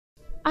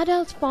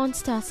Adult porn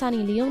star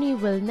Sunny Leone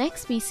will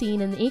next be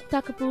seen in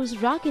Ekta Kapoor's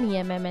Ragini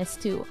MMS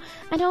 2,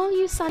 and all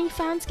you Sunny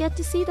fans get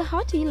to see the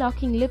hottie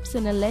locking lips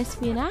in a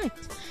lesbian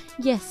act.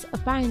 Yes,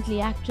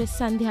 apparently actress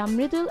Sandhya,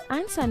 Mridul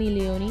and Sunny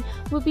Leone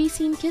will be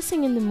seen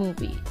kissing in the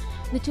movie.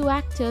 The two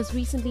actors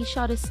recently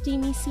shot a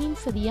steamy scene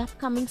for the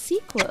upcoming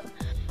sequel.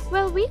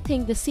 Well, we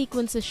think the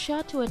sequence is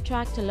sure to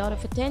attract a lot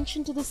of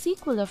attention to the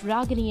sequel of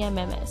Ragini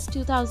MMS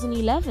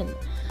 2011.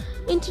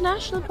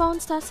 International porn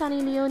star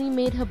Sunny Leone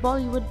made her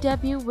Bollywood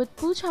debut with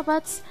Pooja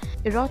Bhatt's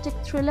erotic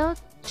thriller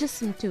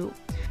Jism 2.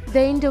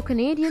 The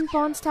Indo-Canadian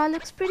porn star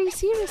looks pretty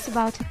serious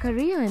about her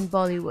career in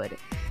Bollywood.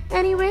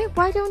 Anyway,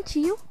 why don't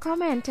you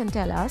comment and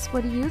tell us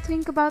what do you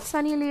think about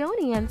Sunny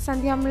Leone and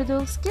Sandhya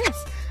Mridul's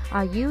kiss?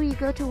 Are you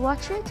eager to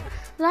watch it?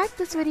 Like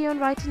this video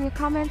and write in your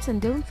comments,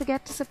 and don't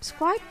forget to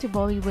subscribe to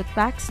Bollywood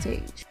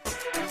Backstage.